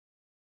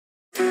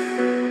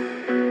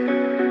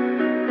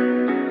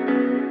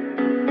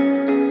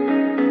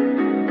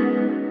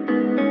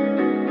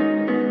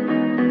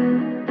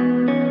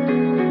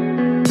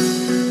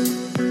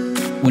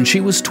When she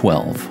was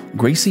 12,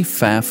 Gracie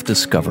Pfaff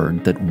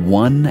discovered that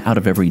 1 out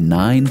of every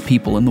 9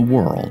 people in the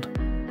world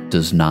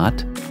does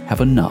not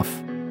have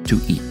enough to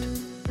eat.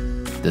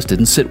 This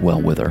didn't sit well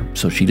with her,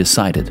 so she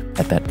decided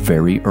at that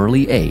very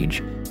early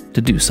age to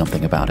do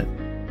something about it.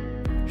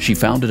 She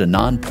founded a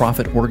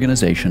nonprofit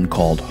organization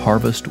called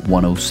Harvest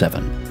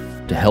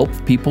 107 to help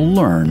people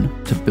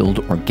learn to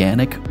build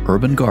organic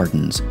urban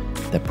gardens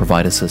that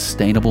provide a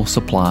sustainable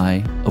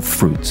supply of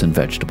fruits and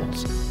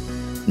vegetables.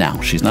 Now,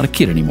 she's not a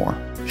kid anymore.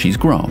 She's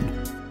grown,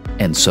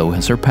 and so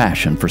has her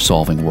passion for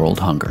solving world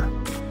hunger.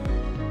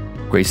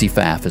 Gracie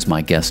Pfaff is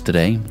my guest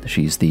today.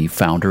 She's the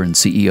founder and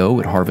CEO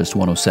at Harvest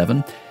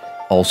 107.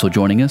 Also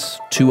joining us,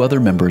 2 other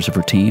members of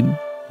her team,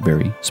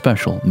 very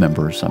special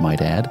members, I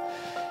might add,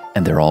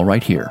 and they're all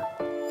right here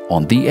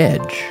on the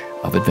edge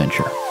of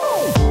adventure.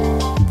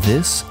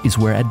 This is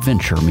where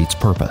adventure meets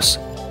purpose,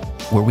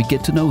 where we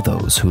get to know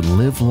those who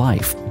live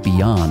life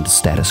beyond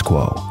status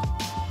quo.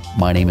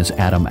 My name is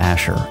Adam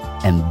Asher,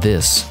 and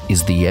this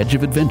is the Edge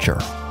of Adventure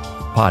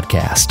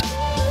podcast.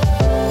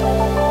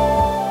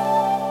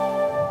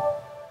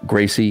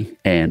 Gracie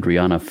and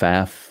Rihanna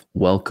Pfaff,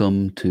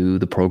 welcome to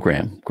the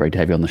program. Great to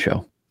have you on the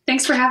show.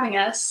 Thanks for having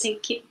us.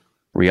 Thank you.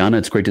 Rihanna,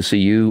 it's great to see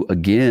you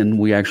again.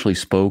 We actually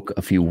spoke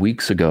a few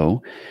weeks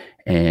ago,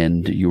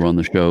 and you were on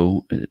the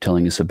show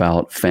telling us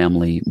about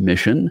Family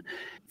Mission.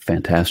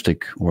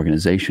 Fantastic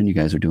organization. You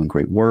guys are doing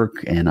great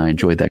work, and I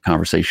enjoyed that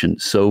conversation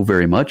so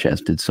very much,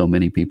 as did so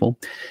many people,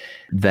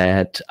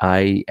 that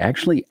I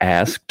actually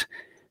asked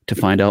to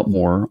find out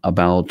more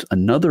about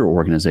another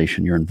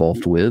organization you're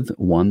involved with,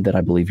 one that I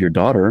believe your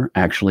daughter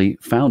actually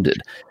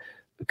founded.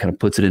 It kind of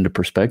puts it into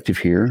perspective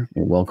here.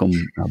 Welcome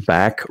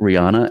back,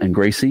 Rihanna and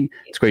Gracie.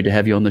 It's great to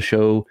have you on the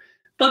show.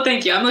 Well,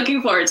 thank you. I'm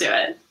looking forward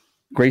to it.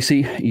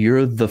 Gracie,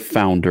 you're the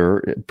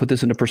founder. Put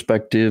this into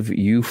perspective.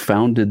 You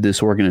founded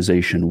this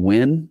organization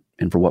when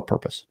and for what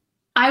purpose?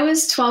 I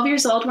was 12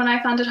 years old when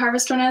I founded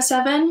Harvest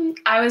 107.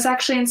 I was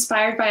actually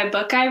inspired by a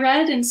book I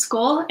read in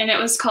school, and it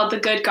was called The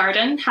Good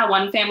Garden, How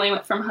One Family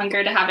Went from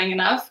Hunger to Having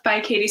Enough by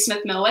Katie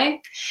Smith Millway.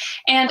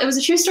 And it was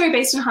a true story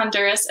based in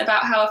Honduras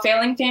about how a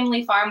failing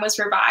family farm was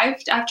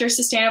revived after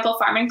sustainable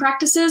farming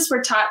practices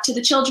were taught to the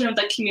children of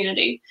the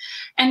community.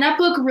 And that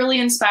book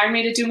really inspired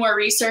me to do more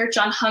research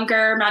on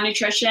hunger,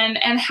 malnutrition,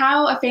 and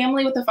how a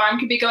family with a farm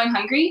could be going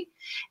hungry.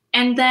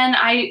 And then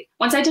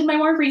once I did my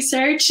more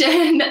research,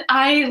 and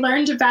I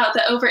learned about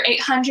the over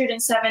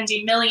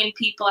 870 million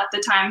people at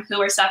the time who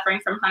were suffering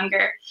from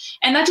hunger.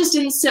 And that just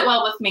didn't sit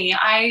well with me.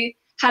 I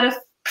had a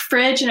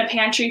fridge and a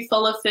pantry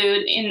full of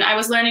food, and I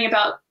was learning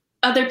about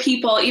other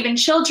people, even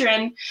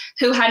children,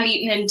 who hadn't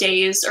eaten in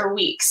days or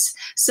weeks.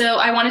 So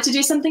I wanted to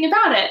do something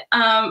about it.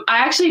 I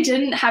actually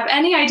didn't have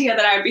any idea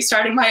that I would be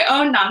starting my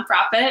own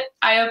nonprofit.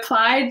 I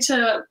applied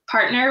to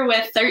partner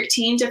with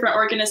 13 different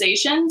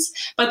organizations,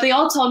 but they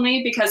all told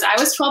me because I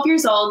was 12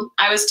 years old,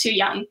 I was too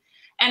young.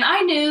 And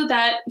I knew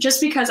that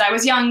just because I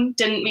was young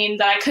didn't mean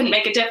that I couldn't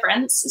make a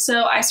difference.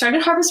 So I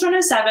started Harvest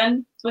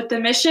 107 with the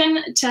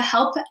mission to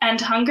help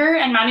end hunger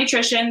and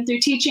malnutrition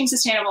through teaching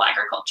sustainable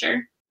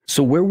agriculture.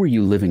 So where were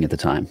you living at the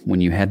time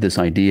when you had this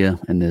idea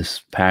and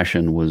this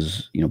passion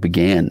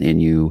began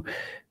in you?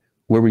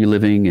 Where were you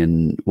living,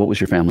 and what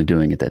was your family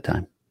doing at that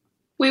time?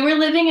 We were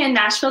living in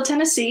Nashville,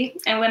 Tennessee,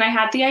 and when I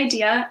had the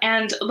idea,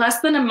 and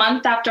less than a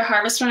month after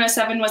Harvest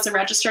 107 was a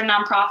registered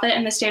nonprofit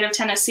in the state of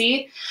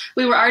Tennessee,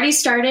 we were already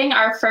starting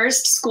our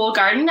first school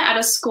garden at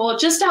a school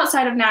just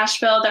outside of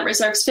Nashville that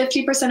reserves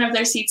 50% of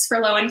their seats for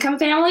low-income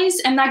families,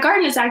 and that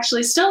garden is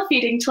actually still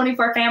feeding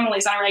 24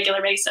 families on a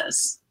regular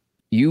basis.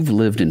 You've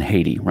lived in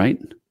Haiti, right?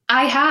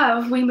 I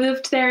have. We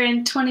moved there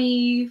in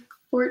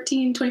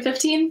 2014,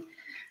 2015,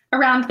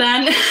 around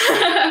then.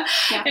 Yeah.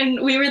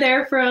 And we were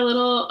there for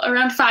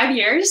around 5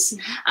 years.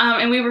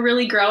 Mm-hmm. And we were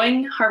really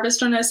growing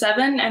Harvest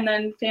 107, and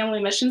then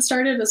Family Mission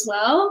started as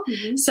well.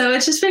 Mm-hmm. So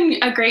it's just been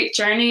a great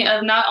journey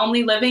of not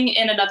only living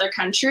in another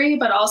country,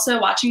 but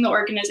also watching the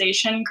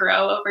organization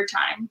grow over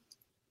time.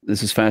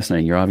 This is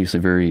fascinating. You're obviously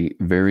very,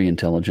 very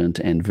intelligent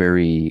and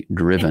very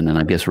driven. And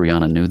I guess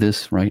Rihanna knew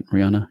this, right,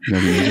 Rihanna? You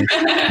knew this?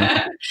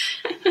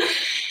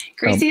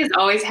 Gracie has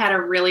always had a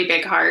really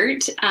big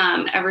heart.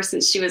 Ever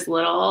since she was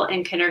little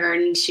in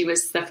kindergarten, she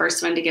was the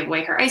first one to give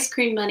away her ice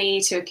cream money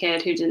to a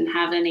kid who didn't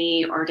have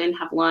any or didn't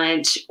have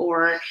lunch.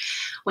 Or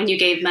when you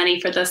gave money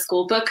for the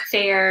school book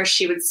fair,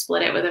 she would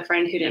split it with a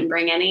friend who didn't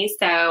bring any.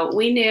 So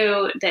we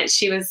knew that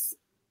she was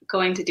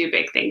going to do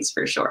big things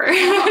for sure.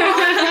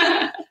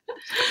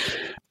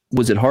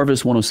 Was it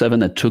Harvest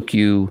 107 that took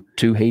you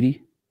to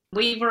Haiti?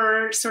 We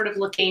were sort of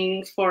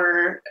looking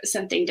for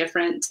something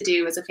different to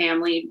do as a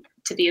family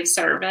to be of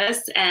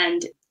service,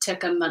 and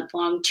took a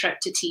month-long trip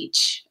to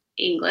teach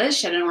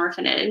English at an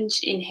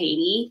orphanage in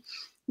Haiti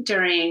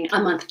during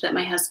a month that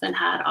my husband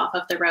had off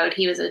of the road.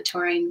 He was a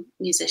touring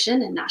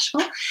musician in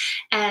Nashville,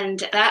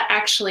 and that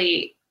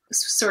actually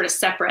was sort of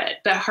separate,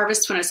 but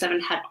Harvest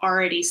 107 had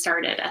already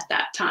started at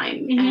that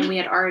time, mm-hmm. and we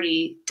had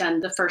already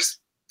done the first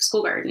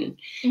school garden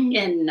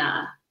in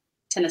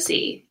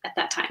Tennessee at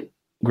that time.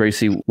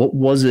 Gracie, what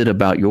was it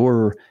about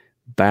your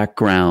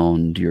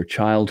background, your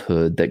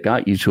childhood that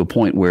got you to a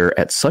point where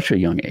at such a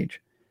young age,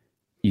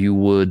 you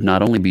would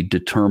not only be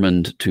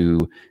determined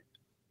to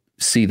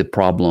see the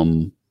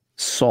problem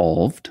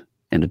solved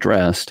and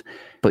addressed,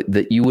 but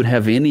that you would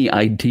have any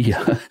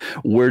idea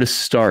where to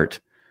start.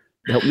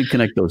 Help me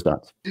connect those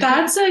dots.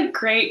 That's a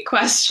great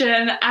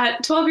question.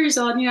 At 12 years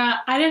old,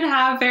 I didn't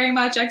have very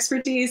much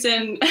expertise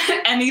in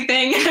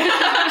anything.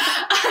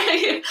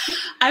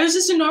 I was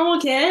just a normal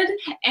kid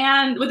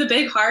and with a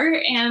big heart,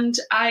 and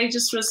I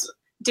just was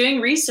doing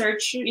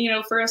research,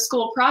 for a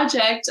school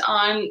project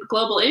on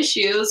global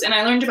issues, and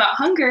I learned about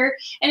hunger,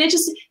 and that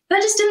just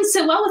didn't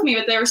sit well with me.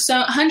 But there were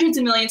hundreds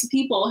of millions of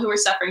people who were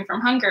suffering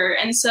from hunger,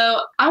 and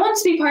so I wanted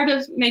to be part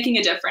of making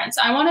a difference.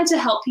 I wanted to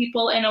help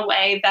people in a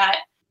way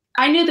that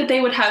I knew that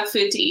they would have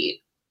food to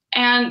eat.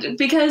 And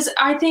because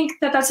I think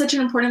that that's such an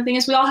important thing,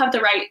 is we all have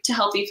the right to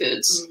healthy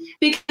foods. Mm-hmm.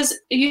 Because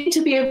you need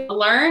to be able to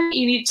learn,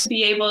 you need to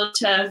be able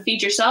to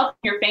feed yourself,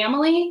 your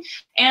family.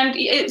 And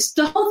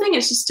the whole thing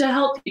is just to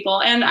help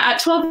people. And at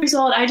 12 years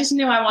old, I just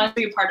knew I wanted to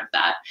be a part of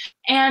that.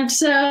 And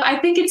so I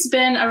think it's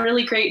been a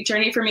really great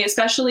journey for me,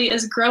 especially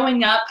as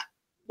growing up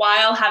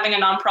while having a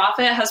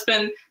nonprofit has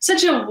been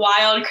such a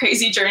wild,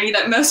 crazy journey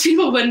that most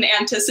people wouldn't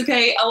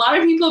anticipate. A lot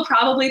of people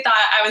probably thought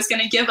I was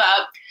going to give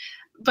up.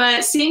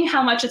 But seeing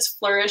how much it's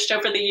flourished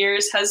over the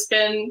years it's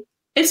been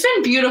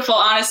beautiful,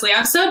 honestly.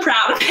 I'm so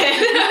proud of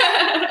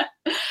it.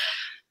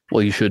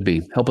 Well, you should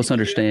be. Help us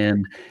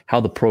understand how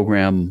the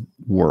program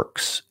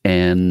works.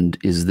 And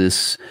is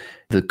this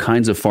the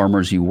kinds of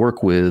farmers you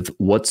work with?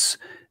 What's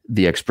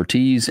the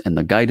expertise and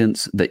the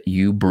guidance that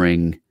you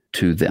bring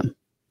to them?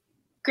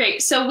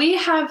 Great. So we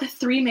have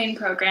 3 main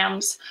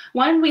programs.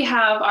 One, we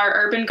have our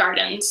urban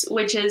gardens,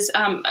 which is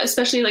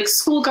especially like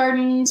school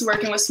gardens,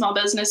 working with small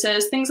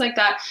businesses, things like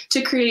that,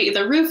 to create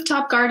either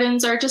rooftop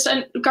gardens or just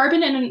a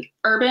garden in an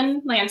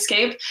urban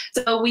landscape.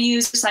 So we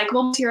use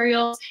recyclable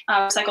materials,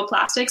 recycled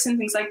plastics and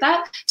things like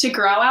that to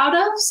grow out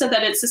of, so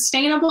that it's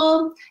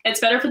sustainable,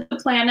 it's better for the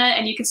planet,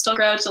 and you can still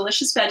grow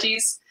delicious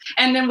veggies.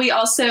 And then we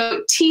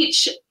also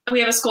teach. We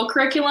have a school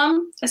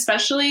curriculum,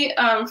 especially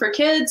for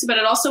kids, but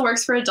it also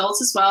works for adults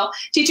as well,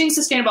 teaching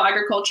sustainable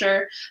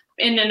agriculture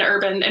in an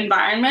urban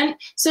environment.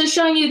 So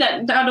showing you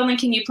that not only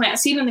can you plant a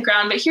seed in the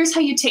ground, but here's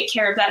how you take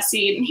care of that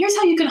seed. And here's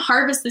how you can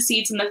harvest the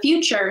seeds in the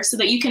future so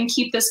that you can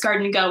keep this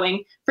garden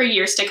going for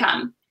years to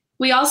come.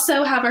 We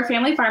also have our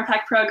Family Farm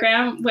Pack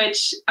program,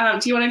 which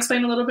do you want to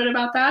explain a little bit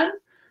about that?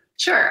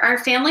 Sure. Our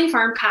Family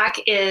Farm Pack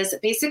is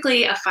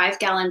basically a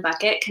 5-gallon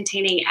bucket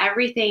containing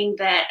everything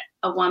that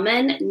a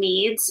woman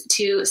needs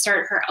to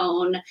start her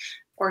own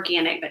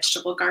organic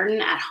vegetable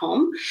garden at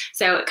home.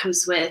 So it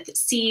comes with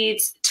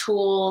seeds,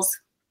 tools,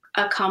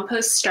 a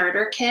compost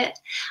starter kit.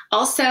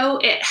 Also,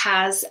 it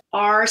has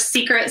our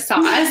secret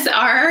sauce,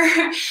 our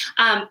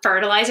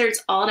fertilizer.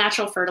 It's all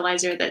natural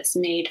fertilizer that's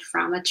made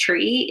from a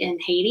tree in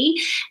Haiti.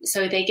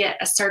 So they get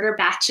a starter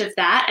batch of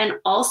that, and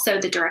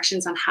also the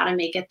directions on how to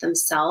make it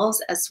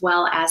themselves, as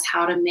well as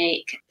how to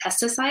make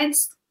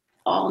pesticides,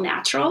 all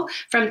natural,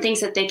 from things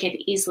that they can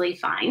easily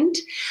find.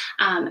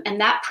 And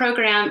that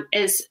program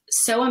is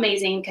so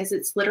amazing because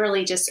it's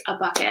literally just a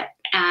bucket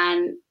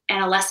and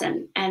a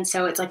lesson. And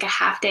so it's like a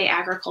half-day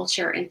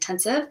agriculture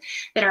intensive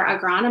that our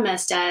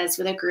agronomist does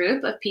with a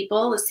group of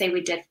people. Let's say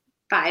we did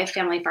 5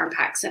 family farm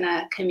packs in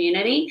a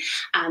community.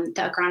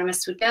 The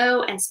agronomist would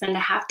go and spend a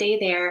half day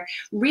there,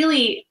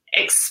 really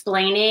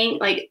explaining,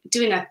 like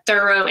doing a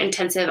thorough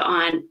intensive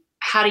on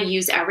how to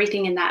use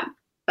everything in that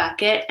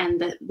bucket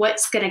and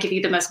what's going to give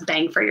you the most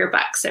bang for your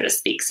buck, so to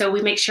speak. So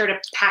we make sure to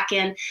pack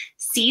in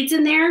seeds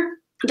in there.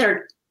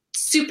 They're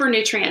super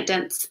nutrient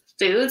dense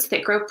foods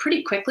that grow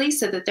pretty quickly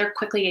so that they're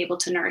quickly able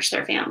to nourish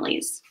their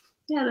families.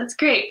 Yeah, that's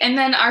great. And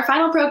then our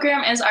final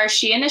program is our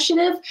She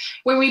Initiative,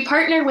 where we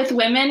partner with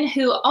women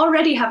who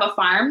already have a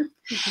farm.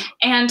 Mm-hmm.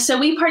 And so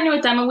we partner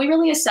with them and we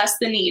really assess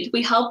the need.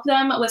 We help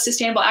them with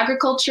sustainable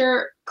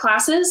agriculture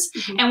classes,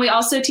 mm-hmm. and we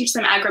also teach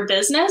them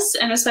agribusiness,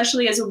 and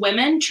especially as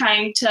women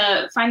trying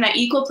to find that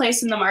equal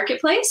place in the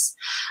marketplace.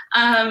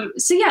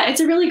 So yeah,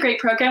 it's a really great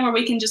program where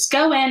we can just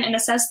go in and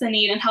assess the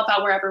need and help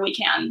out wherever we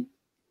can.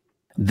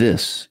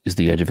 This is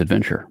The Edge of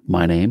Adventure.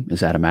 My name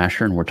is Adam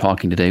Asher, and we're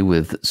talking today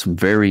with some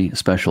very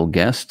special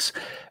guests.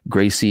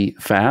 Gracie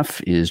Pfaff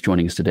is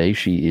joining us today.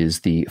 She is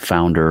the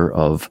founder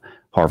of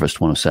Harvest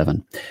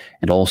 107.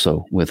 And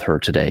also with her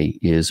today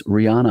is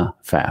Rihanna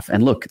Pfaff.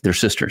 And look, they're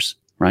sisters,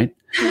 right?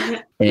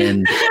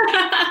 And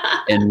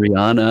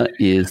Rihanna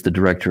is the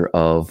director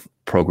of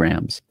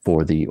programs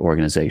for the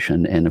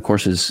organization. And of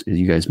course, as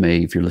you guys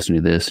may, if you're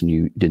listening to this and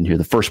you didn't hear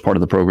the first part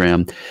of the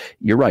program,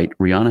 you're right.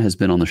 Rihanna has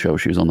been on the show.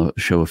 She was on the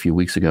show a few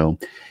weeks ago,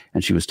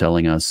 and she was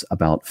telling us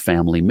about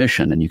Family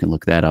Mission. And you can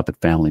look that up at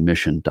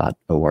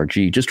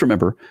familymission.org. Just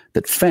remember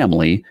that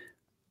family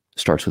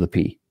starts with a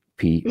P,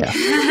 P-F,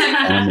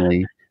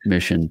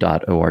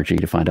 familymission.org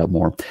to find out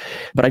more.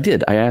 But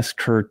I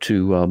asked her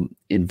to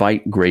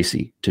invite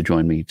Gracie to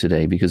join me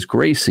today because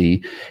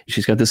Gracie,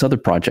 she's got this other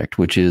project,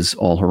 which is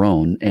all her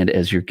own. And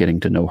as you're getting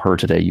to know her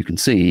today, you can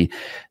see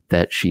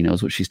that she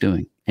knows what she's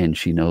doing and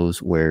she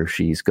knows where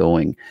she's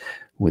going.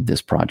 with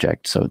this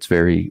project. So it's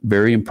very,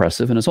 very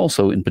impressive. And it's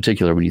also, in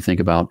particular, when you think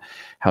about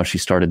how she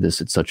started this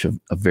at such a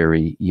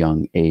very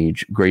young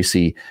age.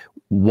 Gracie,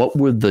 what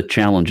were the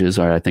challenges?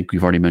 I think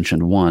you've already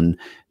mentioned one,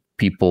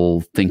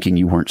 people thinking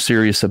you weren't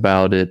serious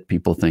about it,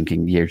 people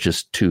thinking you're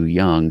just too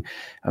young.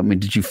 I mean,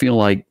 did you feel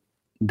like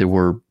there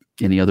were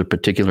any other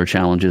particular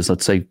challenges?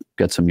 Let's say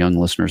got some young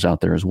listeners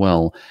out there as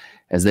well,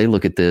 as they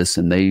look at this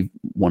and they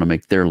want to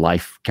make their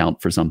life count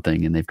for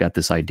something and they've got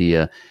this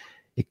idea.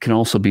 It can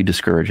also be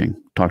discouraging.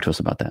 Talk to us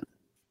about that.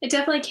 It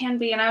definitely can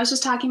be. And I was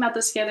just talking about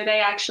this the other day,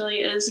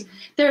 actually, is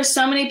there are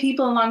so many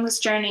people along this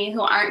journey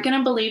who aren't going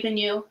to believe in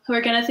you, who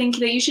are going to think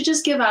that you should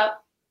just give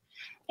up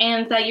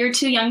and that you're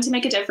too young to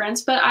make a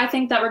difference. But I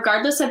think that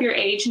regardless of your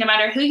age, no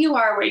matter who you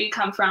are, where you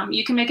come from,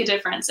 you can make a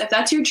difference. If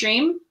that's your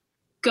dream,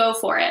 go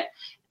for it.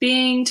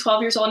 Being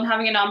 12 years old and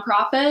having a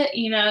nonprofit,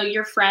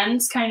 your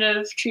friends kind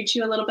of treat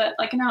you a little bit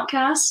like an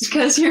outcast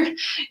because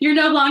you're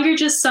no longer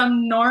just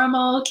some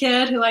normal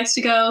kid who likes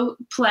to go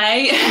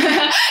play.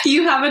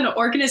 You have an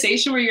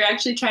organization where you're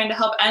actually trying to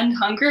help end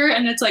hunger,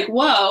 and it's like,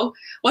 whoa,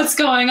 what's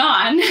going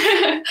on?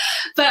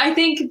 But I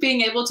think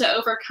being able to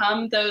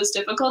overcome those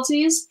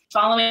difficulties,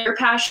 following your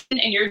passion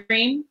and your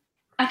dream,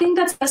 I think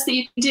that's the best that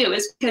you can do,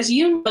 is because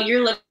you're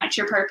living at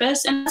your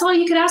purpose, and that's all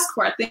you could ask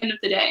for at the end of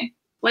the day.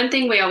 One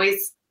thing we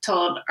always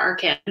told our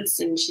kids,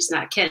 and she's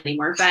not a kid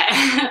anymore, but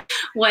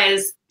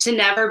was to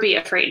never be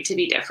afraid to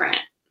be different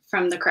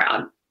from the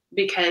crowd,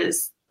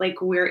 because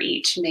we're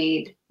each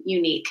made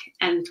unique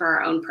and for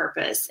our own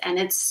purpose. And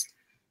it's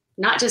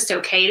not just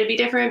okay to be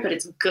different, but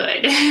it's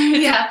good.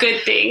 It's a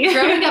good thing.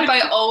 Growing up,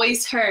 I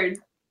always heard,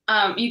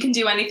 you can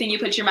do anything you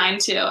put your mind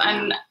to.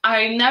 And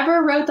I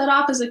never wrote that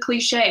off as a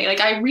cliche.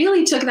 I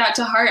really took that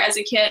to heart as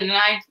a kid and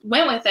I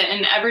went with it.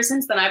 And ever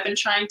since then, I've been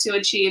trying to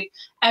achieve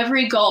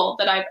every goal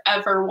that I've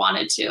ever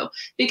wanted to,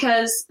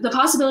 because the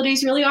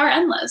possibilities really are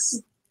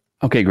endless.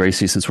 Okay,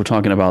 Gracie, since we're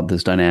talking about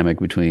this dynamic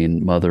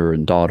between mother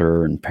and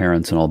daughter and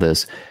parents and all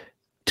this,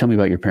 tell me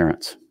about your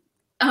parents.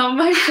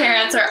 My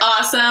parents are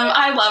awesome.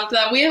 I love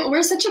them.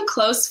 We're such a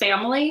close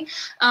family.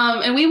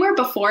 And we were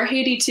before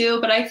Haiti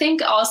too, but I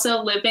think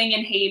also living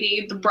in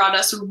Haiti brought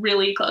us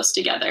really close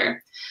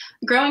together.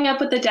 Growing up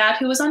with a dad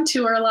who was on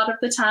tour a lot of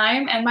the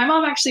time, and my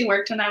mom actually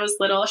worked when I was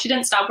little. She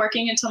didn't stop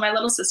working until my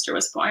little sister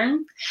was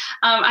born.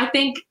 I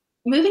think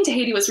moving to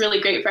Haiti was really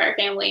great for our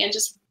family and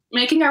just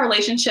making our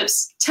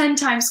relationships 10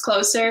 times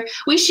closer.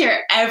 We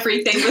share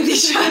everything with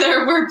each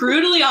other. We're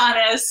brutally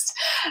honest.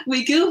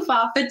 We goof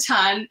off a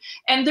ton.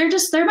 And they're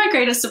my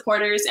greatest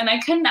supporters. And I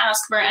couldn't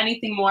ask for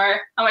anything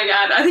more. Oh my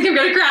God, I think I'm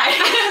going to cry.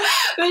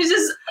 It's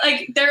just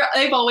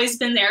they've always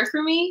been there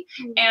for me.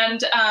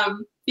 And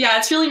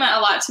it's really meant a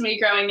lot to me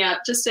growing up,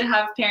 just to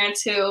have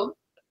parents who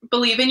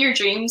believe in your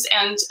dreams.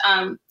 And,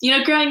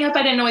 growing up,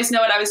 I didn't always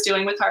know what I was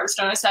doing with Harvest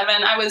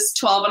 107. I was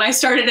 12 when I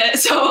started it.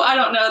 So I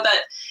don't know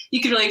that you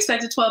could really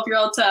expect a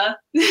 12-year-old to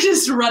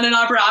just run a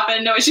nonprofit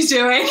and know what she's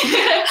doing.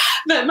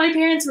 But my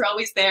parents were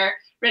always there,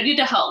 ready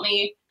to help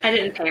me. I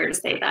didn't pay her to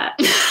say that.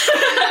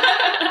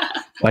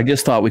 I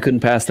just thought we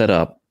couldn't pass that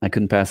up. I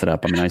couldn't pass it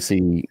up. I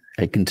mean,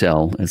 I can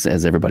tell,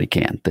 as everybody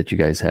can, that you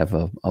guys have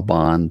a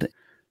bond.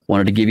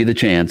 Wanted to give you the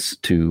chance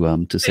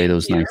to say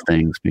those nice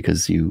things,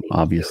 because you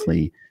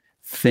obviously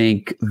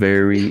think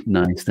very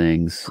nice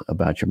things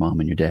about your mom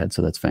and your dad.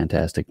 So that's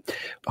fantastic.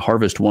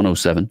 Harvest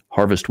 107,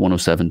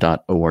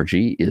 harvest107.org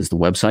is the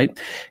website.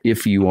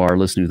 If you are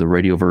listening to the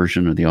radio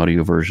version or the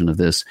audio version of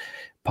this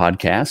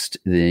podcast,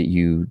 then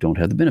you don't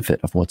have the benefit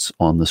of what's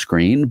on the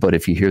screen. But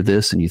if you hear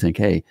this and you think,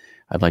 hey,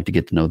 I'd like to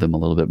get to know them a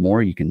little bit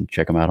more, you can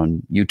check them out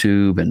on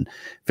YouTube and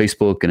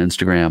Facebook and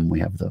Instagram. We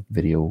have the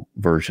video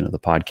version of the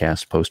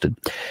podcast posted,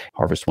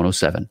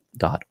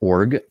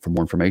 harvest107.org for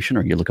more information,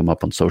 or you look them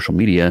up on social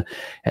media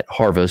at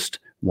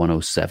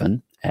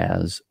Harvest107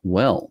 as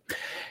well.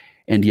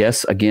 And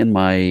yes, again,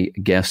 my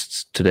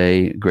guests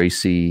today,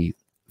 Gracie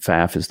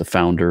Pfaff is the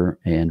founder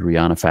and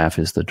Rihanna Pfaff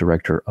is the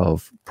director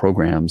of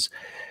programs.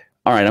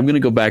 All right, I'm going to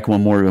go back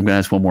one more. I'm going to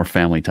ask one more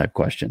family type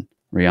question.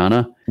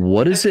 Rihanna,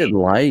 what is it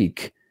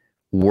like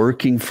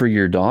working for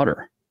your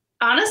daughter?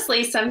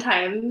 Honestly,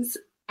 sometimes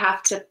I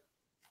have to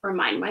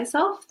remind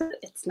myself that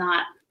it's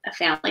not a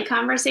family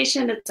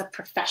conversation, it's a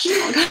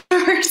professional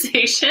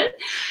conversation.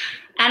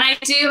 And I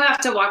do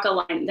have to walk a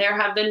line. There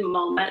have been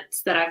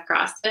moments that I've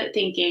crossed it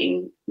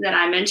thinking that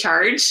I'm in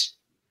charge,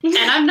 and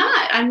I'm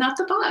not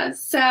the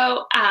boss.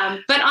 So,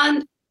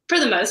 but for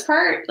the most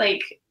part,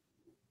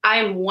 I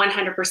am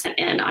 100%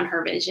 in on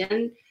her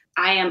vision.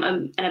 I am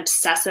an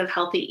obsessive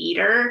healthy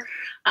eater.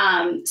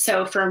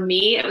 So for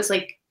me, it was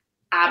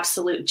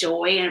absolute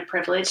joy and a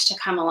privilege to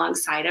come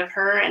alongside of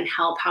her and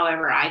help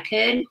however I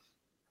could.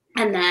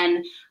 And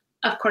then,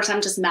 of course,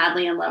 I'm just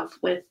madly in love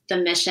with the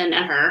mission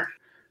and her.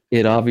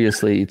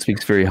 It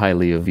speaks very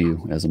highly of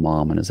you as a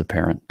mom and as a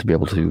parent to be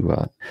able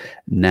to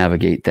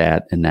navigate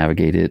that and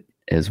navigate it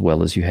as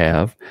well as you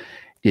have.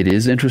 It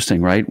is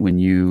interesting, right? When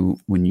you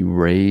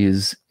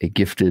raise a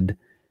gifted,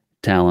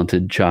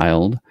 talented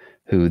child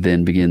who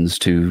then begins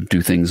to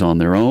do things on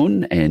their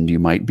own, and you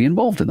might be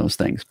involved in those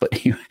things. But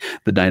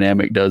the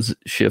dynamic does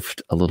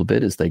shift a little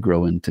bit as they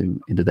grow into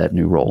that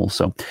new role.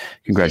 So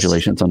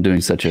congratulations on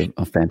doing such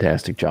a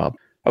fantastic job.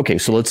 Okay,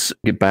 so let's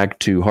get back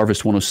to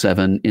Harvest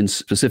 107 in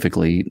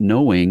specifically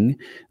knowing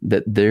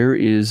that there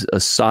is a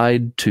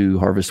side to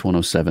Harvest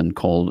 107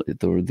 called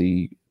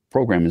the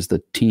program is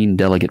the Teen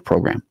Delegate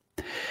Program.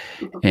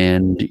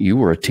 And you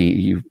were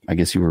I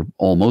guess you were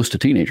almost a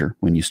teenager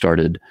when you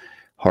started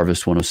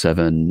Harvest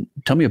 107.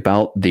 Tell me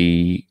about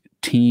the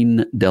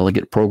Teen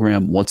Delegate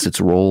Program. What's its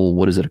role?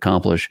 What does it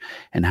accomplish?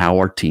 And how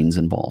are teens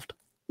involved?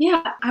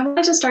 Yeah, I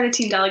wanted to start a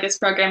Teen Delegates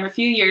program a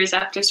few years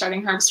after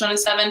starting Harvest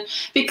 107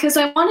 because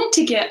I wanted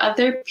to get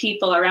other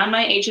people around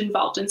my age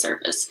involved in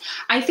service.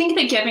 I think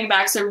that giving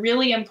back is a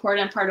really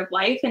important part of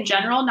life in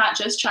general, not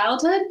just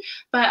childhood,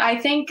 but I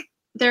think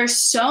there's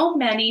so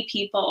many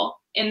people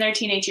in their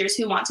teenage years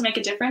who want to make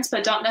a difference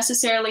but don't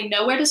necessarily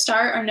know where to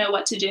start or know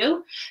what to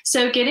do.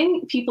 So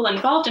getting people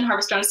involved in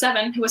Harvest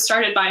 107, who was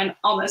started by an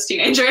almost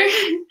teenager,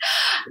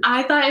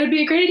 I thought it would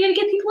be a great idea to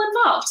get people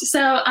involved.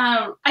 So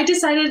I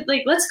decided,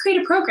 let's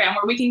create a program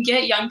where we can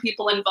get young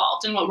people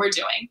involved in what we're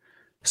doing.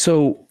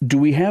 So do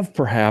we have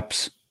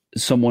perhaps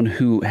someone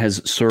who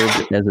has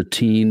served as a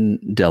teen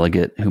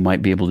delegate who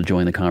might be able to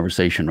join the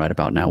conversation right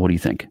about now? What do you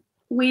think?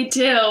 We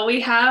do.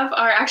 We have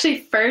our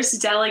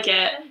first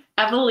delegate,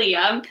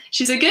 Evalia.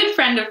 She's a good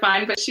friend of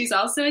mine, but she's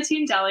also a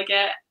teen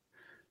delegate.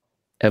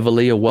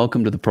 Evalia,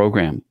 welcome to the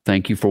program.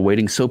 Thank you for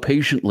waiting so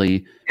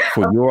patiently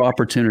for your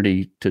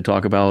opportunity to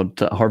talk about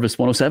Harvest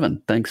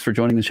 107. Thanks for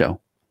joining the show.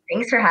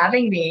 Thanks for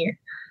having me.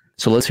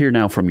 So let's hear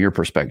now from your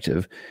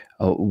perspective.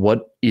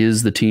 What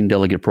is the Teen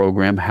Delegate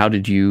Program? How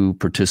did you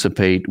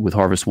participate with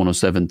Harvest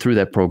 107 through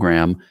that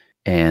program?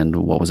 And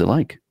what was it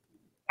like?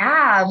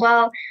 Yeah,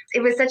 well,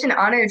 it was such an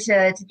honor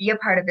to be a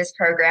part of this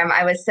program.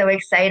 I was so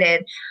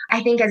excited.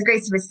 I think, as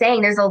Gracie was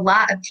saying, there's a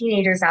lot of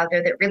teenagers out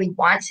there that really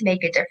want to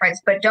make a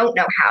difference, but don't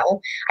know how.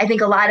 I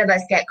think a lot of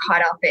us get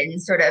caught up in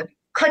sort of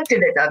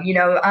collectivism.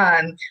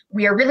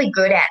 We are really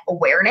good at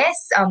awareness.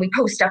 We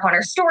post stuff on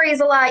our stories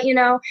a lot,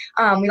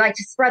 we like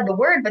to spread the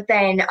word, but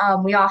then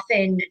we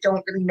often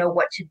don't really know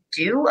what to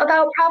do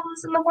about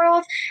problems in the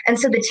world. And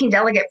so the Teen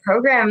Delegate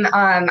Program,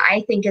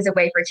 I think, is a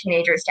way for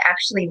teenagers to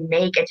actually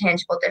make a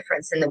tangible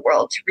difference in the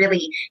world, to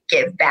really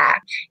give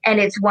back. And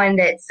it's one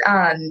that's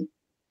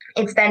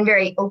it's been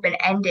very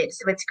open-ended.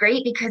 So it's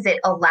great because it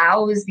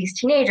allows these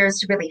teenagers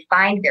to really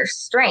find their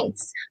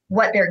strengths,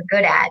 what they're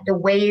good at, the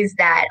ways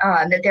that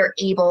that they're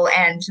able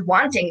and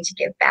wanting to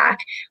give back.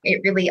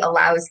 It really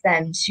allows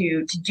them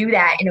to do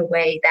that in a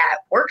way that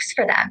works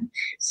for them.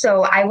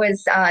 So I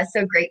was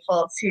so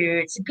grateful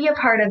to be a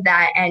part of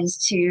that and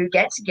to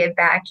get to give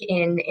back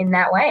in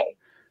that way.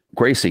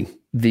 Gracie,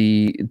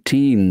 the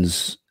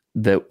teens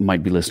that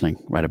might be listening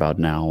right about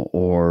now,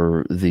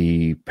 or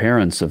the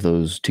parents of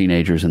those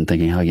teenagers and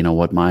thinking, you know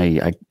what,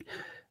 I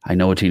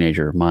know a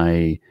teenager,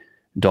 my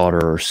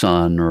daughter or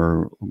son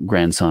or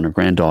grandson or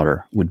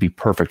granddaughter would be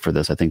perfect for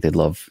this. I think they'd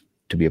love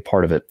to be a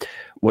part of it.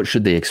 What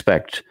should they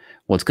expect?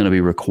 What's going to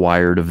be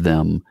required of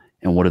them?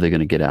 And what are they going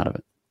to get out of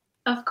it?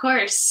 Of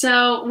course.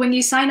 So when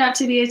you sign up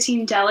to be a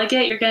teen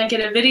delegate, you're going to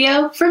get a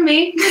video from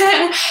me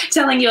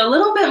telling you a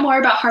little bit more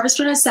about Harvest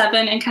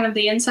 107 and kind of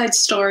the inside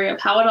story of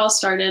how it all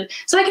started.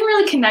 So I can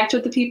really connect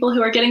with the people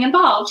who are getting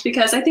involved,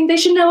 because I think they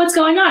should know what's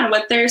going on and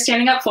what they're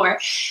standing up for.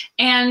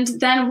 And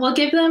then we'll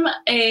give them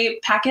a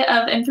packet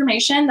of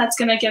information that's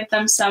going to give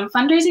them some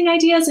fundraising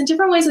ideas and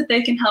different ways that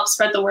they can help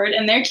spread the word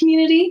in their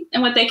community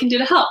and what they can do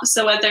to help.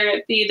 So whether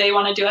it be they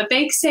want to do a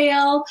bake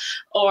sale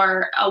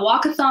or a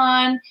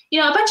walkathon,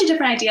 a bunch of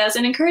different ideas,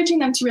 and encouraging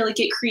them to really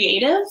get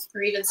creative.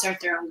 Or even start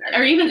their own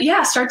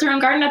garden. Start their own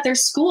garden at their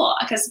school,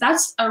 because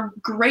that's a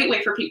great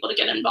way for people to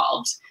get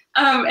involved.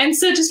 And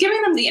so just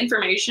giving them the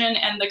information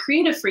and the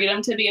creative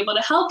freedom to be able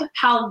to help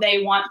how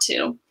they want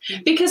to.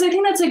 Because I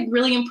think that's a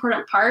really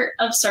important part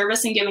of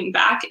service and giving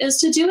back, is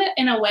to do it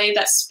in a way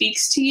that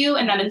speaks to you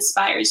and that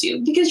inspires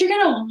you, because you're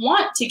going to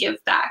want to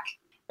give back.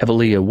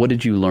 Evalia, what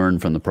did you learn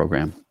from the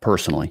program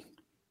personally?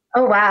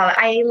 Oh, wow.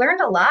 I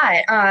learned a lot.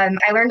 I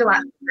learned a lot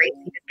from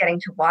Gracie, just getting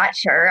to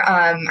watch her.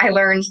 I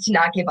learned to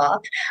not give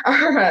up.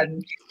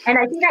 And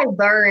I think I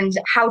learned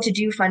how to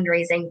do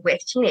fundraising with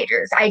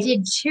teenagers. I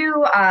did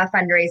 2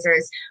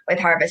 fundraisers with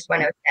Harvest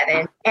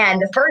 107, and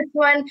the first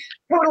one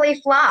totally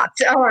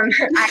flopped.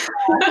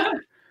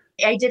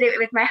 I did it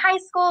with my high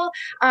school.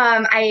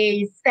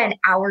 I spent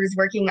hours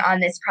working on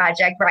this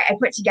project where I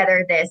put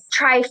together this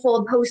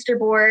tri-fold poster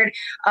board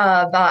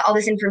of all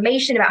this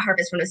information about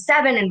Harvest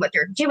 107 and what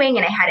they're doing.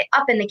 And I had it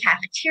up in the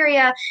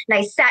cafeteria. And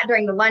I sat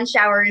during the lunch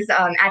hours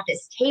at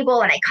this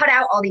table, and I cut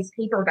out all these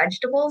paper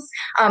vegetables.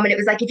 And it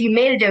was like, if you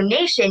made a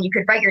donation, you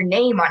could write your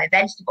name on a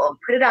vegetable and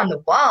put it on the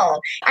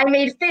wall. I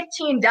made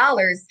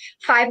 $15,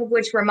 5 of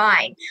which were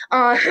mine.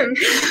 And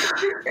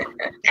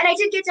I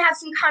did get to have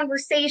some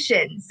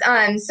conversations.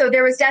 So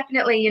there was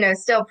definitely,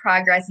 still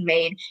progress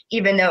made,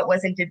 even though it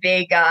wasn't a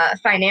big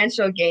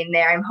financial gain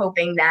there. I'm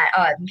hoping that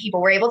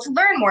people were able to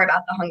learn more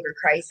about the hunger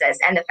crisis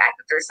and the fact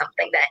that there's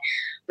something that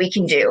we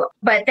can do.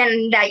 But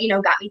then that,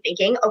 got me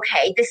thinking,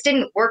 okay, this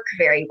didn't work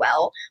very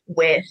well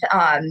with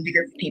the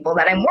group of people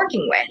that I'm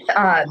working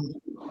with.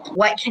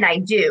 What can I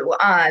do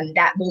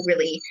that will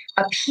really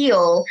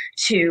appeal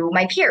to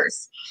my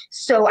peers?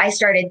 So I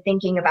started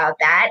thinking about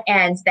that,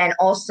 and then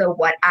also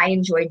what I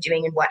enjoyed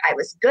doing and what I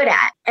was good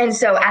at. And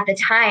so at the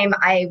time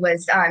I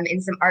was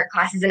in some art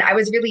classes, and I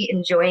was really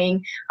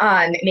enjoying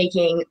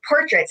making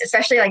portraits,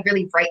 especially like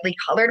really brightly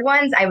colored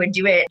ones. I would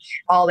do it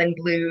all in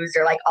blues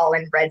or like all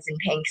in reds and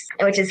pinks,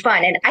 which is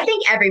fun. And I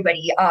think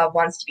everybody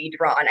wants to be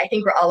drawn. I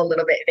think we're all a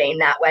little bit vain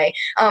that way.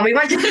 We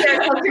want to see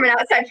ourselves from an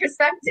outside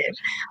perspective.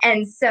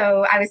 And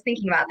so I was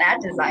thinking about that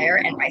desire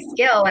and my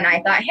skill, and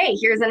I thought, hey,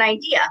 here's an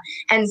idea.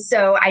 And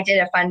so I did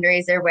a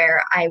fundraiser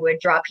where I would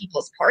draw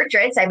people's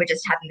portraits. I would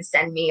just have them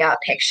send me a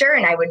picture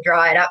and I would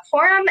draw it up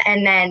for them.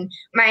 And then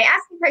my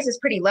asking price was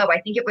pretty low.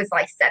 I think it was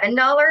like $7,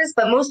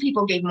 but most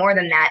people gave more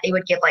than that. They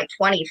would give like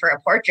 20 for a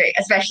portrait,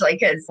 especially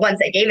because once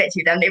I gave it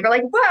to them, they were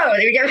like, whoa,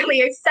 they would get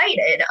really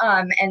excited.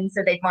 And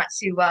so they'd want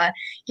to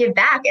give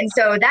back. And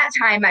so that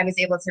time I was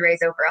able to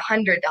raise over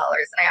 $100, and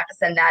I got to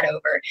send that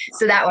over.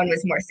 So that one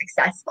was more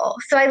successful.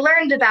 So I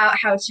learned about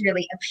how to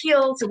really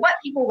appeal to what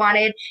people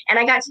wanted, and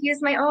I got to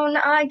use my own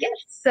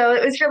gifts. So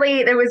it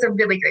was a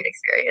really great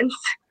experience.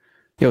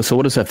 So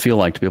what does that feel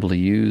like to be able to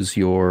use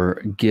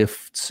your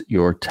gifts,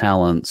 your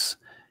talents,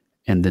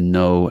 and then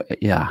know,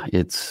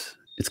 it's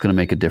going to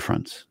make a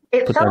difference?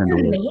 It felt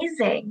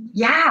amazing.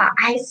 Yeah,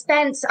 I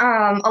spent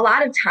a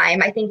lot of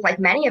time, I think like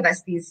many of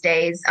us these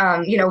days,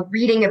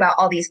 reading about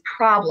all these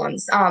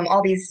problems,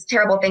 all these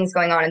terrible things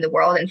going on in the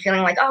world, and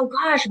feeling like, oh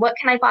gosh, what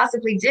can I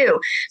possibly do?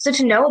 So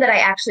to know that I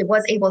actually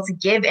was able to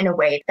give in a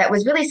way that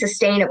was really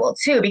sustainable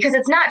too, because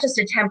it's not just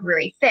a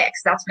temporary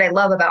fix. That's what I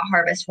love about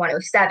Harvest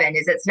 107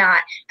 is it's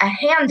not a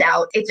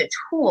handout, it's a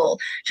tool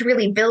to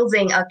really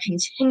building a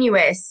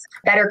continuous,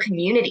 better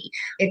community.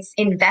 It's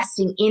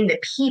investing in the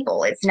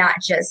people. It's not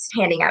just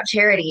handing out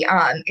charity.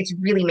 It's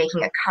really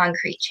making a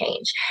concrete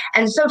change.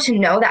 And so to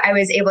know that I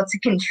was able to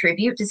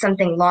contribute to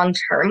something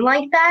long-term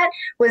like that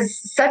was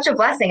such a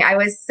blessing. I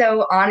was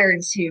so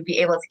honored to be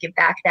able to give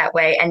back that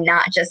way and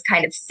not just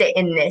kind of sit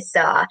in this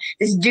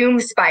doom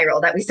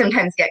spiral that we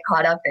sometimes get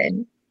caught up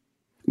in.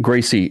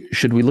 Gracie,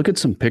 should we look at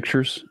some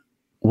pictures?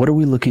 What are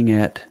we looking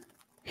at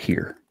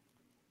here?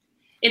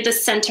 In the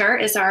center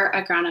is our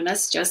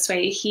agronomist,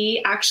 Josue.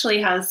 He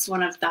actually has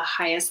one of the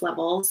highest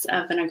levels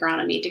of an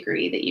agronomy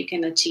degree that you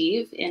can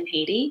achieve in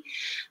Haiti.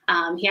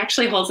 He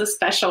actually holds a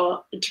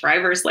special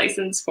driver's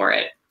license for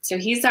it. So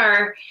he's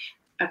our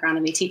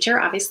agronomy teacher,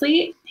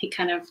 obviously. He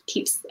kind of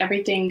keeps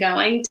everything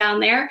going down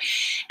there.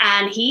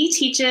 And he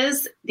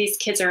teaches, these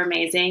kids are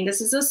amazing.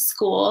 This is a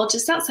school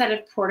just outside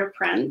of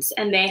Port-au-Prince,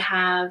 and they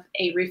have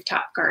a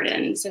rooftop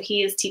garden. So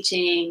he is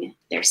teaching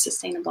their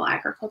sustainable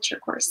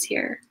agriculture course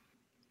here.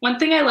 One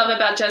thing I love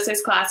about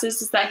Jose's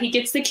classes is that he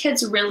gets the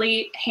kids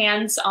really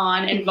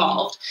hands-on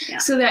involved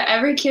so that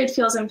every kid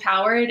feels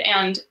empowered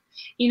and,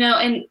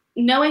 and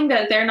knowing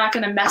that they're not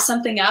going to mess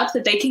something up,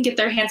 that they can get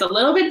their hands a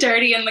little bit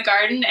dirty in the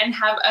garden and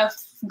have a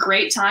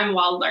great time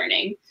while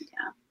learning.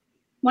 Yeah.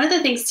 One of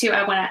the things, too,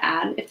 I want to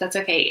add, if that's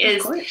okay,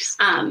 is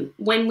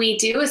when we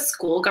do a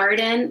school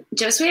garden,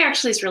 Josue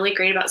actually is really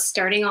great about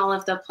starting all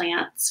of the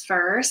plants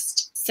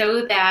first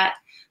so that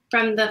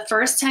from the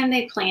first time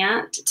they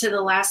plant to the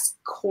last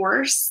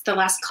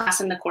class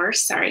in the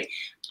course,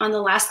 on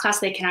the last class,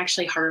 they can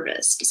actually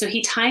harvest. So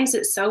he times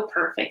it so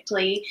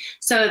perfectly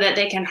so that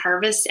they can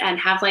harvest and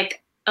have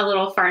like a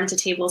little farm to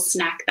table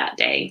snack that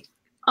day.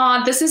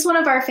 This is one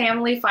of our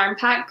family farm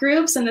pack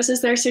groups, and this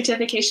is their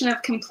certification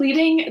of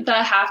completing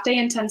the half-day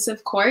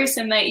intensive course,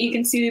 and that you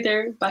can see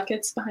their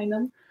buckets behind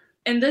them.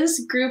 And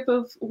this group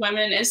of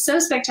women is so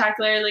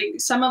spectacular. Like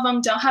some of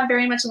them don't have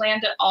very much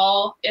land at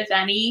all, if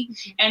any.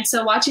 And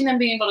so watching them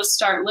being able to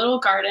start little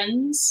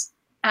gardens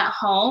at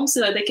home so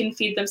that they can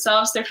feed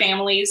themselves, their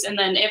families, and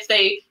then if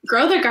they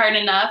grow their garden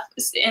enough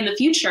in the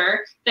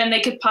future, then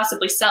they could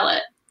possibly sell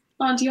it.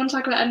 Do you want to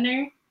talk about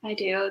Edna? I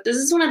do. This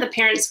is one of the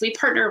parents. We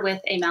partner with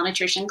a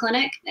malnutrition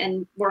clinic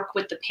and work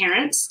with the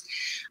parents,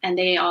 and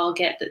they all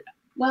get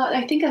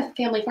I think a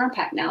family farm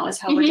pack now is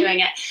how we're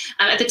doing it.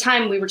 At the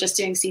time, we were just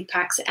doing seed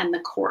packs and the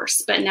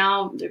course, but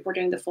now we're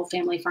doing the full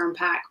family farm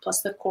pack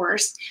plus the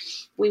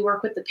course. We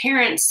work with the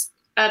parents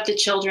of the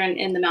children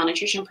in the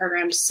malnutrition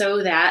program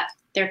so that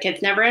their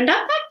kids never end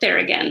up back there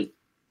again.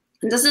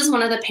 And this is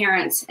one of the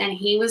parents, and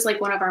he was like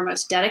one of our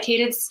most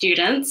dedicated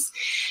students.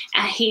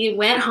 And he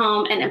went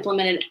home and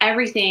implemented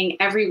everything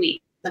every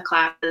week, the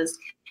classes.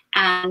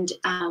 And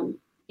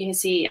you can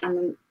see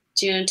on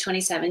June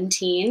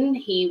 2017,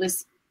 he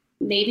was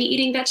maybe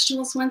eating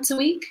vegetables once a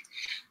week.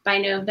 By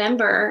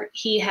November,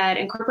 he had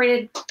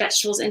incorporated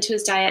vegetables into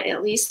his diet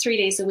at least 3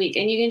 days a week.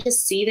 And you can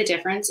just see the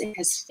difference in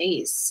his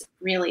face,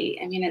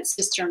 really. I mean, it's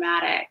just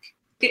dramatic.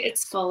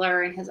 It's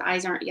fuller and his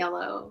eyes aren't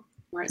yellow.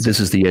 This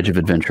is The Edge of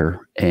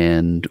Adventure,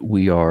 and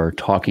we are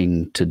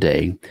talking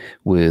today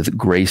with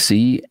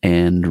Gracie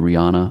and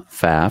Rihanna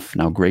Pfaff.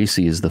 Now,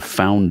 Gracie is the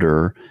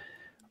founder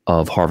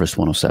of Harvest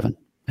 107,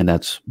 and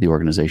that's the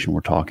organization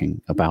we're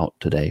talking about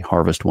today,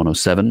 Harvest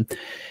 107,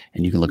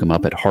 and you can look them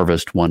up at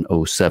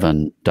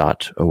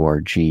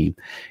harvest107.org.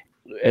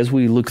 As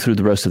we look through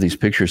the rest of these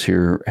pictures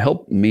here,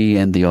 help me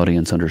and the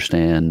audience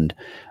understand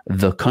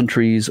the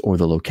countries or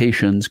the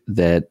locations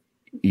that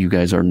you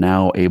guys are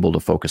now able to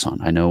focus on.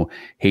 I know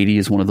Haiti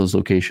is one of those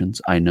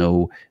locations. I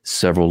know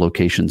several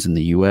locations in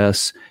the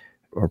U.S.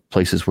 or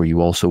places where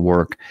you also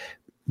work.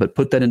 But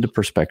put that into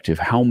perspective.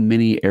 How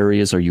many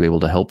areas are you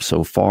able to help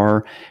so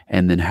far?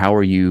 And then how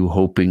are you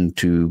hoping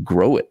to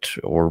grow it?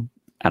 Or,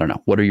 I don't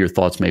know, what are your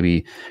thoughts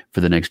maybe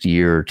for the next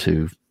year or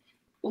two?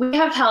 We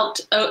have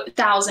helped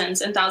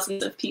thousands and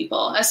thousands of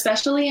people,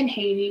 especially in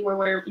Haiti, where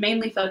we're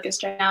mainly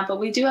focused right now.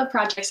 But we do have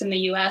projects in the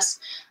U.S.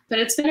 But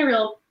it's been a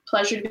real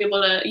pleasure to be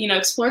able to,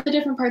 explore the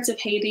different parts of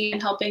Haiti and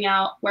helping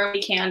out where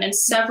we can in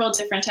several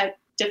different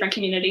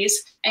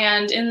communities.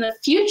 And in the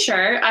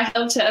future, I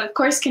hope to, of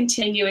course,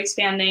 continue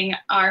expanding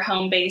our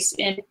home base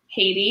in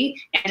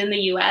Haiti and in the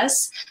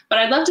U.S. But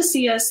I'd love to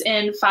see us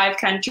in 5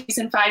 countries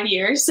in 5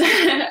 years.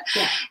 Yeah.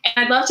 And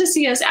I'd love to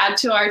see us add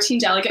to our teen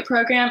delegate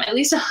program at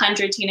least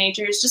 100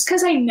 teenagers, just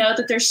because I know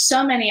that there's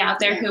so many out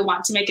there who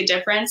want to make a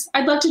difference.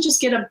 I'd love to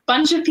just get a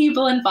bunch of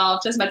people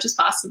involved as much as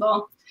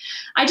possible.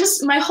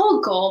 My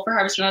whole goal for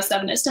Harvest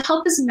 107 is to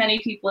help as many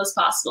people as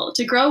possible,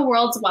 to grow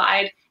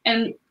worldwide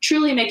and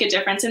truly make a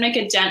difference and make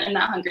a dent in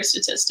that hunger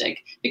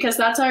statistic, because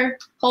that's our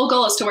whole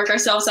goal, is to work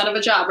ourselves out of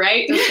a job,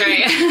 right? That's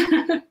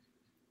right.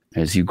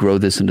 As you grow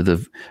this into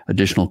the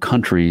additional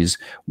countries,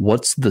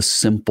 what's the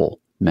simple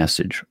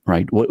message,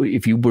 right? What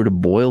if you were to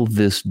boil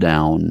this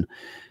down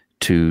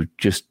to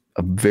just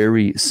a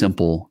very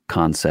simple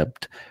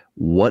concept?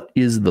 What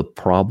is the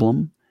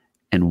problem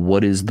and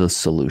what is the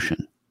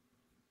solution?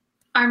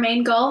 Our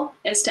main goal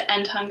is to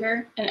end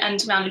hunger and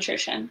end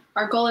malnutrition.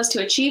 Our goal is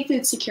to achieve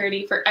food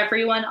security for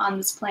everyone on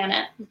this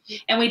planet.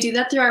 And we do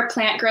that through our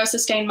plant grow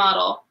sustain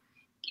model.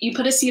 You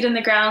put a seed in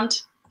the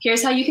ground,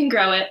 here's how you can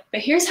grow it,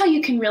 but here's how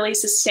you can really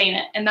sustain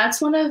it. And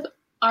that's one of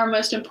our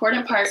most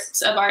important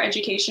parts of our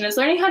education, is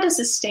learning how to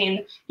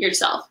sustain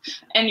yourself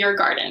and your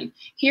garden.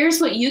 Here's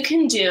what you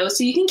can do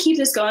so you can keep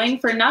this going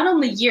for not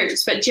only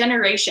years, but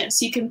generations.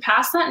 So you can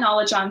pass that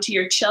knowledge on to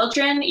your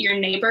children, your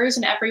neighbors,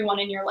 and everyone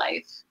in your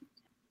life.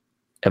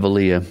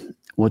 Evelia,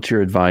 what's your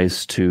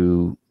advice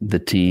to the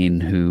teen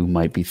who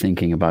might be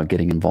thinking about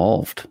getting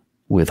involved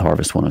with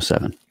Harvest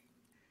 107?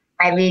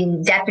 I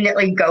mean,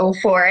 definitely go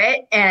for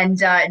it, and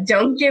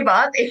don't give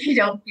up if you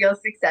don't feel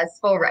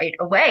successful right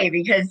away,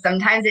 because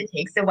sometimes it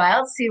takes a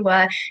while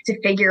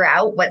to figure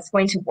out what's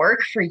going to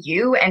work for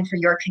you and for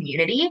your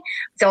community.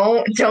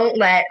 Don't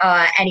let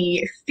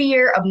any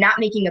fear of not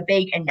making a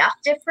big enough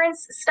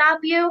difference stop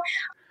you.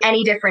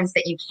 Any difference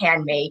that you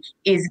can make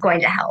is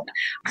going to help.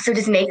 So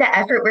just make that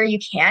effort where you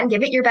can,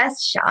 give it your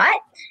best shot.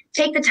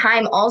 Take the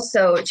time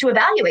also to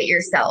evaluate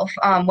yourself,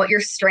 what your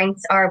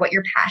strengths are, what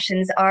your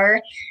passions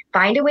are.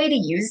 Find a way to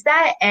use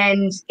that,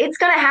 and it's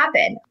going to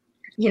happen.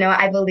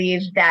 I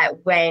believe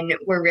that when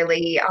we're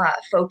really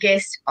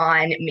focused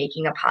on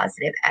making a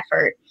positive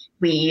effort,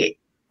 we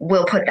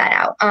will put that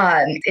out.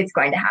 It's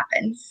going to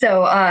happen.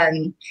 So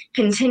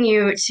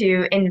continue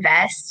to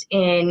invest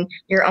in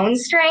your own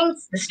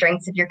strengths, the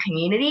strengths of your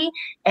community,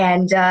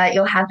 and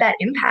you'll have that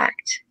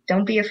impact.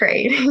 Don't be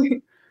afraid.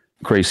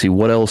 Gracie,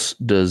 what else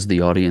does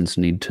the audience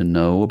need to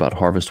know about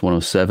Harvest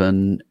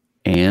 107,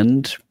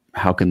 and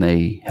how can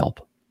they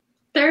help?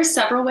 There are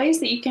several ways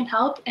that you can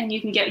help and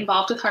you can get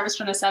involved with Harvest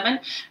 107.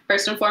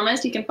 First and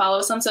foremost, you can follow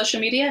us on social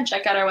media and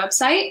check out our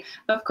website.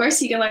 Of course,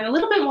 you can learn a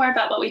little bit more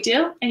about what we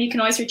do, and you can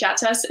always reach out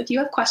to us if you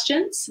have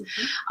questions.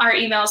 Mm-hmm. Our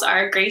emails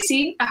are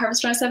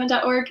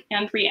gracie@harvest107.org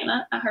and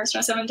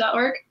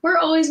Rihanna@harvest107.org. We're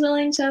always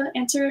willing to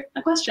answer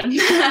a question.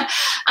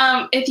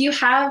 If you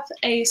have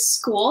a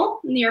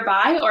school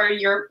nearby or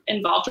you're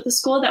involved with a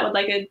school that would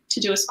like to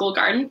do a school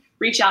garden,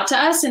 reach out to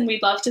us, and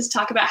we'd love to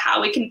talk about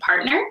how we can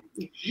partner.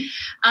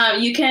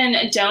 Mm-hmm. You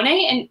can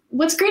donate, and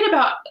what's great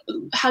about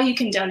how you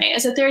can donate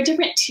is that there are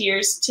different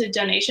tiers to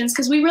donations,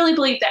 because we really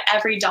believe that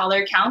every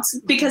dollar counts,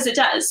 because it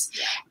does.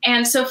 Yeah.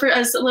 And so for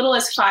as little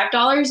as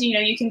 $5,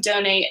 you can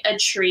donate a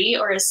tree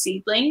or a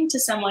seedling to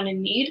someone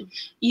in need.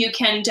 You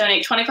can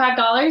donate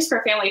 $25 for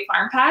a family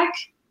farm pack,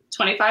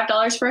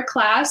 $25 for a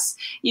class.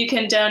 You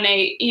can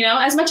donate,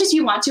 as much as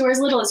you want to, or as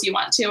little as you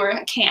want to,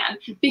 or can,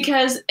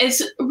 because it's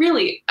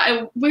really,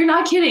 we're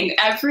not kidding.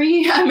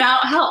 Every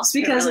amount helps,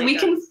 because really we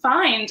can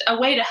find a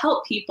way to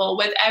help people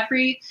with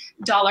every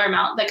dollar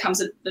amount that comes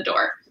at the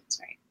door. That's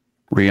right.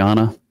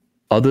 Rihanna,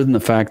 other than the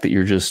fact that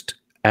you're just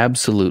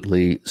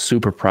absolutely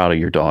super proud of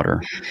your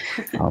daughter,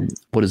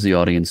 what does the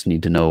audience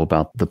need to know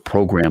about the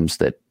programs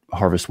that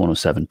Harvest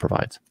 107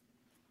 provides?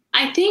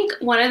 I think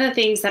one of the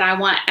things that I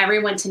want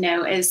everyone to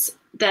know is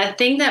the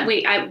thing that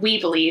we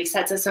believe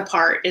sets us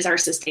apart is our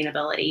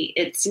sustainability.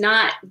 It's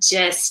not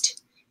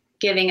just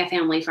giving a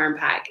family farm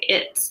pack.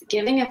 It's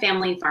giving a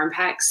family farm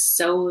pack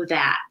so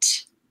that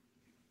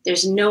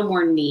there's no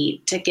more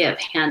need to give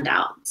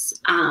handouts.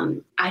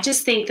 I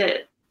just think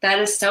that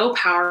is so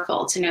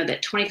powerful to know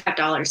that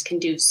 $25 can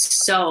do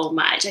so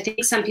much. I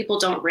think some people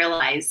don't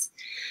realize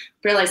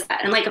that.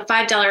 And like a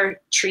 $5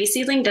 tree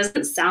seedling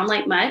doesn't sound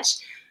like much,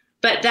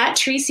 but that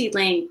tree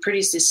seedling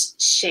produces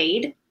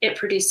shade. It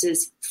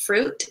produces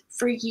fruit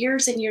for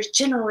years and years,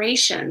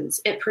 generations.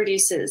 It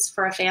produces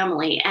for a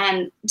family.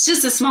 And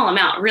just a small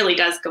amount really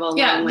does go a long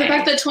way. Yeah, the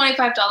fact that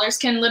 $25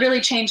 can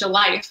literally change a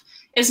life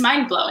is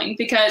mind-blowing,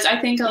 because I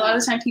think a lot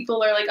of the time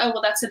people are like, oh,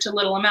 well, that's such a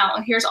little amount.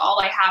 And here's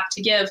all I have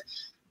to give.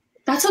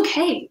 That's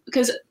okay,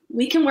 because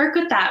we can work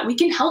with that. We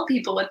can help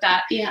people with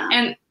that. Yeah.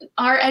 And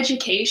our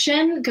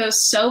education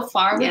goes so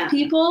far with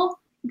people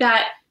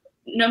that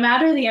no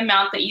matter the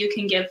amount that you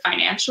can give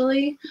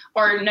financially,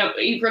 or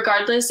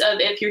regardless of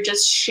if you're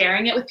just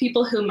sharing it with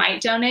people who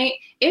might donate,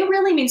 it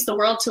really means the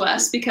world to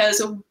us, because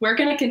we're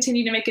going to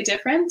continue to make a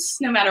difference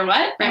no matter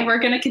what. Right. And we're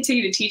going to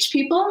continue to teach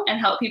people and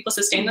help people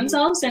sustain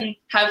themselves and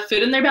have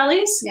food in their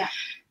bellies. Yeah.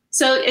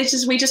 So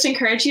we just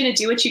encourage you to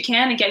do what you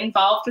can and get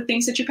involved with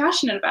things that you're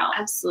passionate about.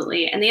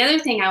 Absolutely. And the other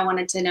thing I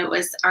wanted to note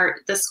was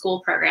the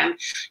school program.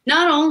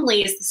 Not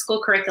only is the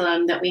school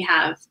curriculum that we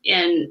have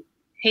in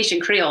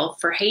Haitian Creole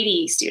for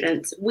Haiti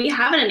students, we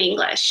have it in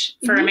English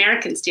for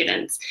American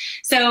students.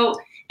 So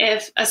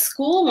if a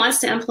school wants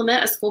to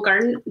implement a school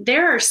garden,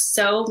 there are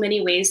so many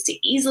ways to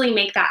easily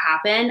make that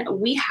happen.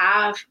 We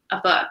have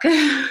a book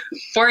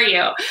for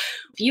you.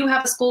 If you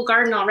have a school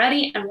garden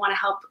already and want to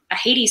help a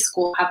Haiti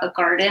school have a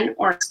garden,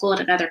 or a school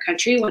in another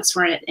country once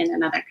we're in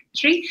another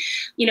country,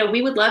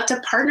 we would love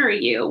to partner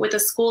you with a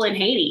school in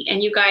Haiti,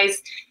 and you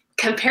guys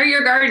compare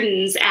your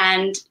gardens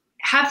and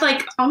have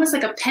almost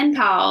like a pen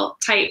pal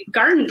type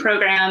garden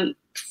program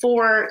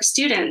for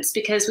students,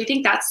 because we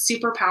think that's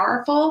super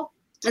powerful,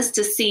 is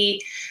to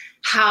see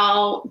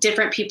how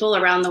different people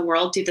around the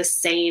world do the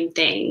same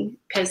thing,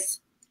 because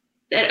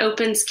it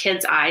opens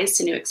kids' eyes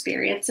to new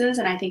experiences.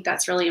 And I think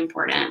that's really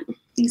important.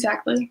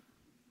 Exactly.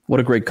 What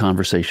a great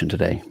conversation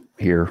today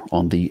here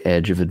on The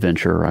Edge of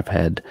Adventure. I've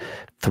had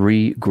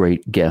 3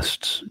 great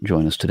guests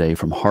join us today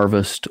from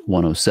Harvest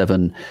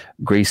 107.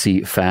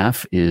 Gracie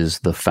Pfaff is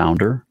the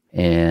founder,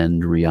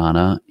 and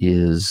Rihanna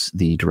is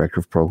the director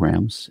of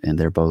programs, and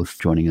they're both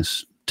joining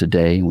us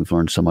today. We've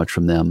learned so much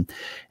from them.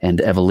 And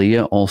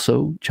Evelia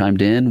also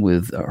chimed in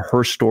with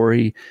her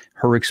story,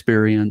 her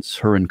experience,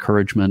 her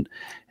encouragement.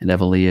 And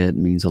Evelia, it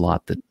means a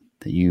lot that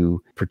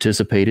you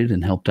participated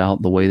and helped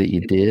out the way that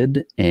you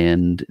did,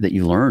 and that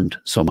you learned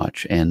so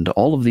much. And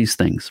all of these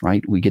things,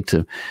 right? We get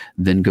to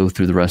then go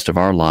through the rest of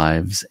our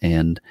lives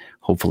and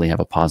hopefully have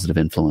a positive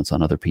influence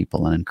on other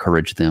people and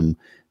encourage them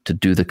to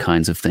do the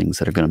kinds of things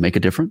that are going to make a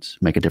difference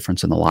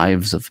in the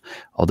lives of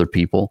other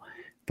people,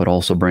 but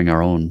also bring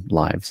our own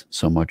lives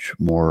so much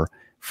more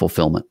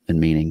fulfillment and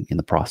meaning in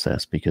the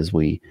process, because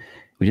we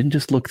didn't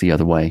just look the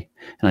other way.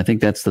 And I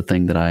think that's the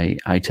thing that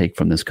I take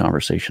from this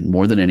conversation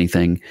more than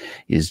anything,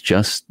 is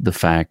just the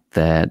fact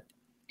that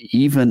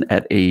even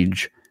at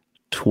age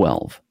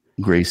 12,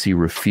 Gracie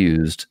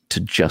refused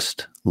to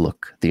just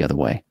look the other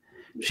way.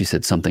 She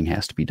said something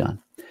has to be done.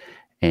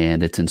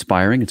 And it's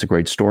inspiring. It's a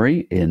great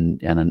story.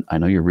 And I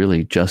know you're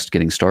really just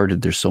getting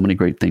started. There's so many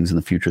great things in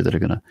the future that are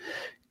going to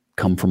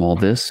come from all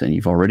this. And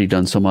you've already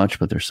done so much,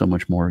 but there's so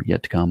much more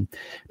yet to come.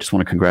 Just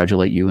want to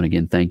congratulate you. And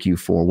again, thank you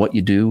for what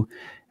you do.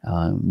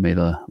 May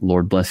the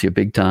Lord bless you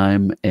big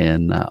time.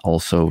 And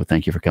also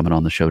thank you for coming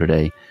on the show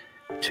today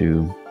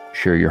to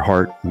share your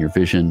heart and your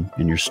vision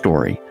and your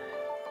story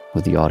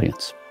with the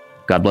audience.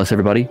 God bless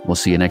everybody. We'll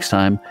see you next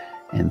time.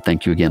 And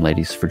thank you again,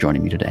 ladies, for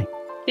joining me today.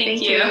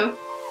 Thank you.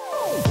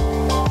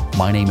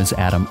 My name is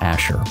Adam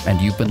Asher,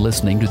 and you've been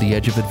listening to the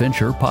Edge of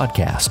Adventure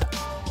podcast.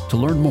 To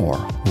learn more,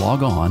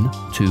 log on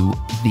to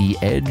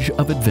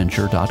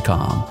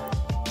theedgeofadventure.com.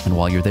 And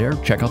while you're there,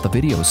 check out the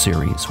video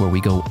series where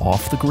we go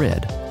off the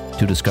grid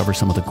to discover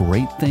some of the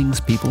great things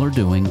people are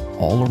doing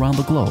all around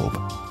the globe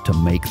to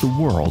make the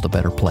world a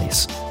better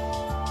place.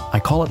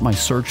 I call it my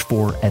search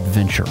for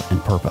adventure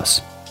and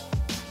purpose.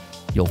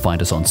 You'll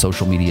find us on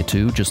social media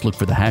too. Just look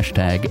for the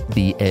hashtag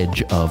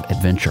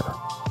 #TheEdgeOfAdventure.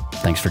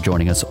 Thanks for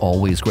joining us.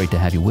 Always great to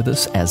have you with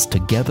us, as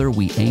together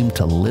we aim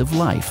to live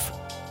life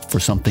for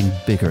something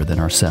bigger than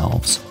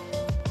ourselves.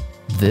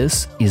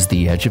 This is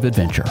The Edge of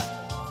Adventure,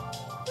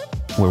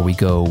 where we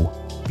go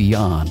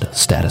beyond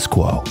status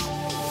quo.